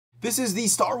This is the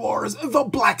Star Wars The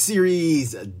Black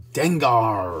Series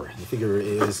Dengar. The figure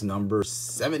is number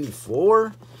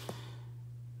 74.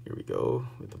 Here we go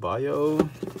with the bio.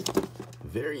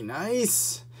 Very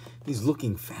nice. He's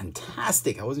looking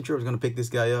fantastic. I wasn't sure I was going to pick this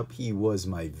guy up. He was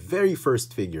my very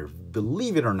first figure.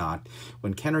 Believe it or not,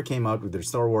 when Kenner came out with their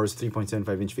Star Wars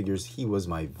 3.75-inch figures, he was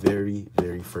my very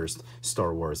first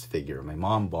Star Wars figure. My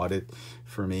mom bought it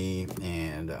for me,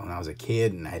 and when I was a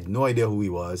kid, and I had no idea who he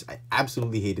was. I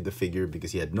absolutely hated the figure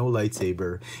because he had no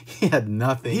lightsaber. He had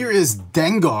nothing. Here is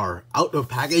Dengar out of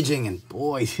packaging, and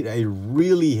boy, did I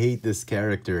really hate this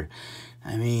character.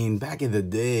 I mean, back in the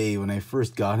day when I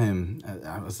first got him,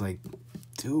 I was like,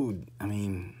 dude, I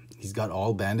mean, he's got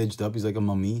all bandaged up. He's like a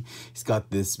mummy. He's got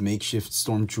this makeshift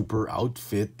Stormtrooper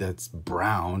outfit that's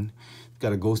brown. He's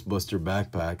got a Ghostbuster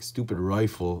backpack, stupid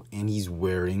rifle, and he's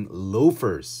wearing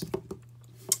loafers.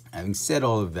 Having said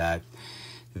all of that,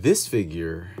 this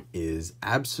figure is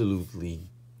absolutely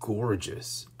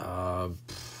gorgeous.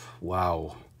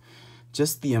 Wow.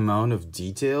 Just the amount of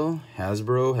detail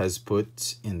Hasbro has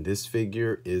put in this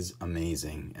figure is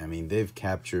amazing. I mean, they've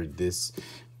captured this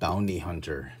bounty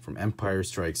hunter from Empire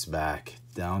Strikes Back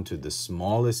down to the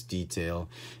smallest detail,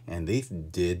 and they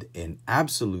did an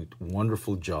absolute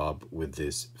wonderful job with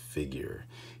this figure.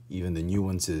 Even the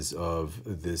nuances of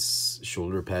this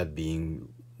shoulder pad being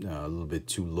a little bit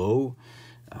too low,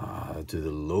 to the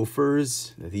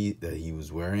loafers that he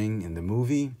was wearing in the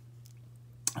movie.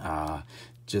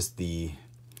 Just the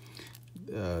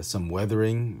some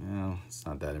weathering, well, it's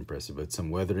not that impressive, but some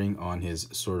weathering on his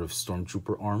sort of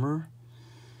Stormtrooper armor.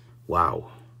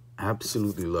 Wow,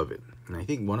 absolutely love it. And I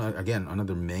think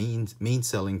another main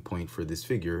selling point for this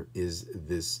figure is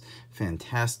this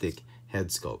fantastic head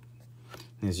sculpt.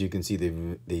 And as you can see,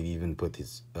 they've even put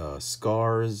his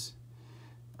scars,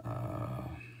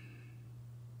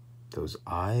 those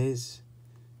eyes,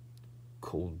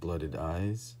 cold-blooded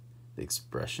eyes. The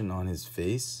expression on his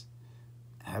face,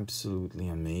 absolutely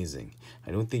amazing.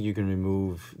 I don't think you can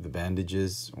remove the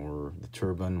bandages or the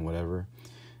turban, whatever.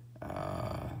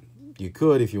 You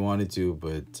could if you wanted to,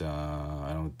 but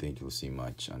I don't think you'll see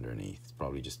much underneath. It's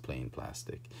probably just plain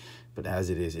plastic. But as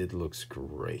it is, it looks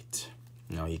great.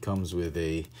 Now he comes with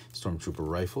a Stormtrooper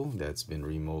rifle that's been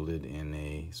remolded in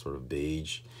a sort of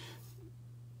beige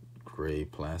gray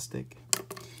plastic.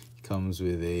 He comes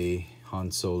with a Han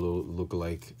Solo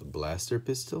look-alike blaster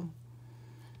pistol.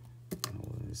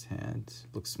 His hand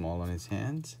looks small on his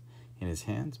hands,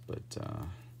 but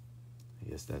I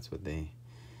guess that's what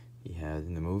he had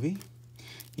in the movie.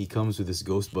 He comes with this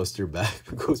Ghostbusters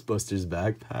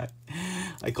backpack.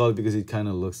 I call it because it kind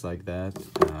of looks like that.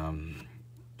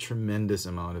 Tremendous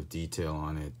amount of detail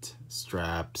on it.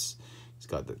 Straps. It's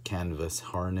got the canvas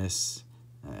harness.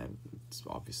 It's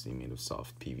obviously made of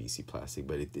soft PVC plastic,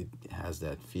 but it has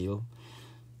that feel.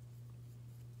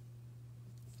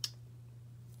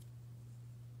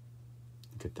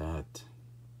 Look at that.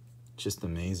 Just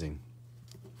amazing.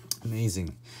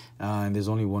 Amazing. And there's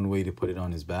only one way to put it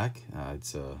on his back.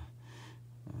 It's a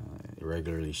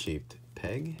irregularly shaped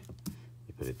peg.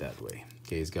 You put it that way.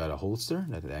 Okay, he's got a holster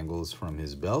that angles from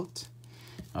his belt.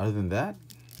 Other than that,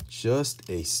 just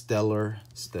a stellar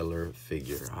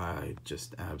figure. I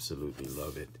just absolutely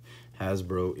love it.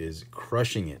 Hasbro is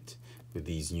crushing it with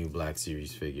these new Black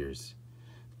Series figures.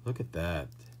 Look at that.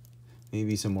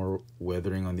 Maybe some more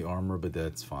weathering on the armor, but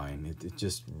that's fine. It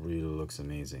just really looks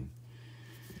amazing,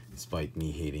 despite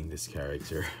me hating this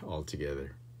character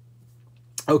altogether.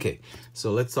 Okay,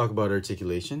 so let's talk about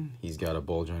articulation. He's got a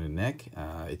ball-jointed neck.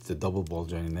 It's the double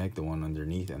ball-jointed neck, the one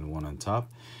underneath and one on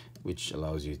top, which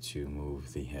allows you to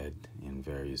move the head in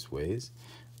various ways.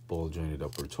 Ball-jointed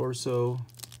upper torso.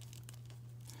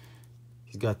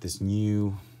 He's got this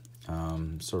new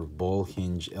sort of ball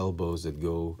hinge elbows that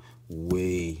go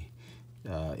way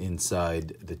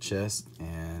inside the chest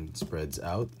and spreads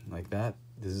out like that.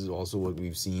 This is also what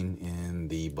we've seen in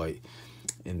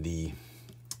the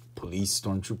police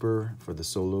Stormtrooper for the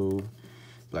Solo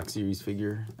Black Series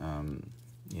figure.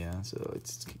 Yeah, so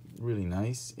it's really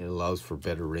nice. It allows for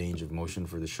better range of motion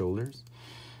for the shoulders.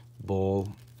 Ball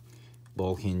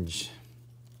hinge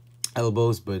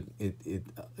elbows, but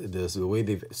the way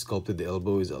they've sculpted the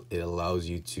elbow is it allows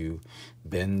you to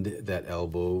bend that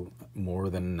elbow more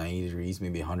than 90 degrees,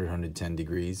 maybe 110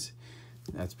 degrees.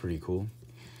 That's pretty cool.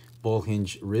 Ball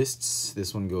hinge wrists.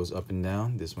 This one goes up and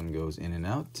down. This one goes in and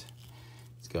out.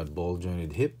 It's got ball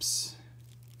jointed hips.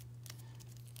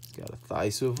 It's got a thigh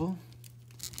swivel.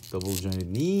 Double jointed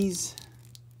knees.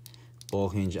 Ball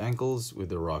hinge ankles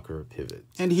with a rocker pivot.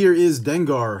 And here is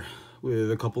Dengar with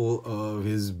a couple of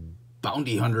his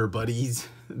bounty hunter buddies.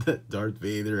 that Darth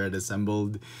Vader had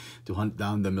assembled to hunt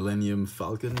down the Millennium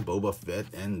Falcon, Boba Fett,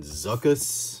 and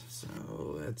Zuckuss.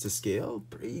 So that's a scale.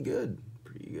 Pretty good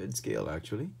scale,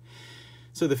 actually.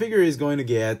 So the figure is going to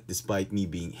get, despite me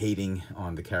hating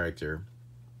on the character,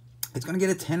 it's going to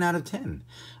get a 10 out of 10.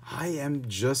 I am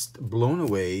just blown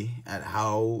away at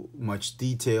how much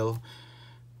detail,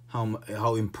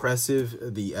 how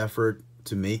impressive the effort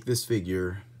to make this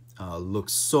figure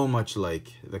looks so much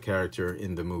like the character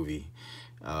in the movie,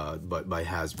 but by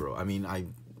Hasbro. I mean, I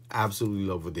absolutely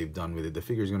love what they've done with it. The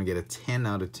figure is going to get a 10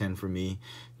 out of 10 for me.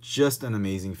 Just an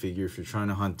amazing figure if you're trying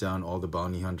to hunt down all the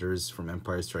bounty hunters from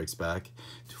Empire Strikes Back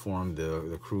to form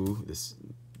the crew,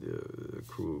 the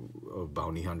crew of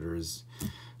bounty hunters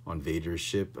on Vader's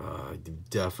ship. You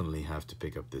definitely have to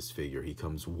pick up this figure. He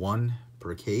comes 1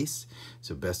 per case,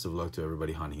 so best of luck to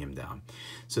everybody hunting him down.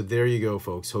 So there you go,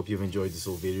 folks. Hope you've enjoyed this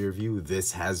little video review.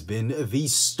 This has been the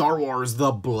Star Wars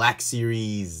The Black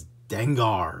Series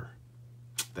Dengar.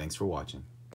 Thanks for watching.